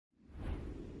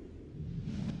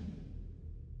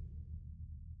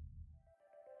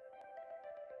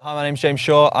Hi, my name's James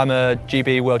Shaw. I'm a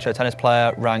GB wheelchair tennis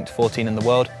player, ranked 14 in the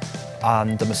world,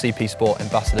 and I'm a CP Sport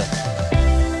ambassador.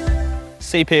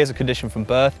 CP is a condition from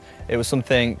birth. It was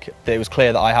something that it was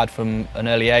clear that I had from an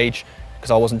early age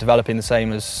because I wasn't developing the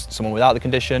same as someone without the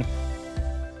condition.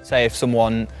 Say if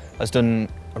someone has done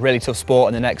a really tough sport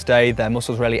and the next day their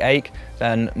muscles really ache,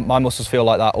 then my muscles feel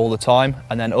like that all the time,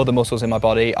 and then other muscles in my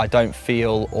body I don't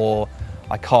feel or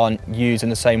I can't use in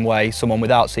the same way someone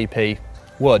without CP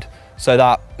would. So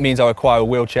that means I require a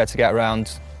wheelchair to get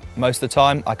around most of the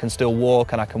time. I can still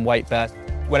walk and I can weight bear.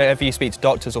 Whenever you speak to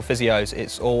doctors or physios,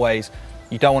 it's always,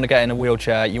 you don't want to get in a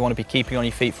wheelchair, you want to be keeping on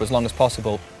your feet for as long as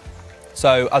possible.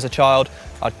 So as a child,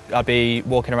 I'd be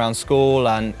walking around school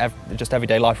and just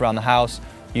everyday life around the house,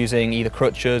 using either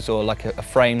crutches or like a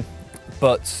frame,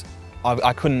 but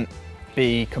I couldn't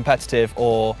be competitive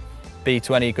or be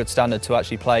to any good standard to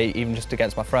actually play even just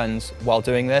against my friends while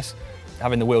doing this.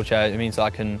 Having the wheelchair, it means that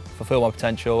I can fulfil my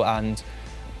potential, and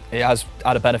it has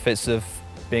added benefits of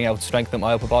being able to strengthen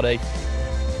my upper body.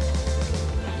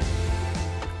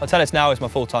 My tennis now is my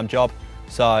full-time job,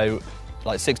 so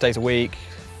like 6 days a week,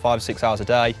 5 or 6 hours a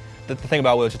day. The thing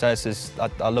about wheelchair tennis is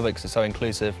I love it because it's so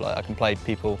inclusive. Like I can play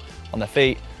people on their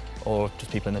feet or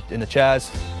just people in the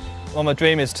chairs. Well, my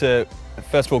dream is to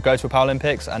first of all go to a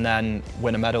Paralympics and then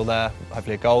win a medal there,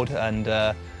 hopefully a gold,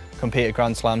 and compete at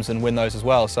Grand Slams and win those as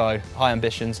well. So high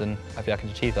ambitions, and hopefully I can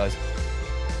achieve those.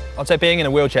 I'd say being in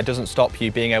a wheelchair doesn't stop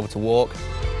you being able to walk.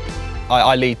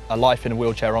 I lead a life in a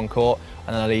wheelchair on court,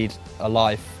 and then I lead a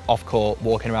life off court,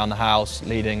 walking around the house,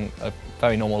 leading a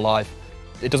very normal life.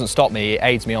 It doesn't stop me, it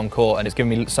aids me on court, and it's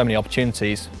given me so many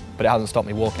opportunities, but it hasn't stopped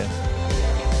me walking.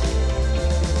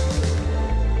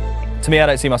 To me, I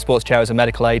don't see my sports chair as a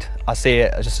medical aid. I see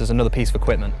it just as another piece of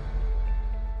equipment.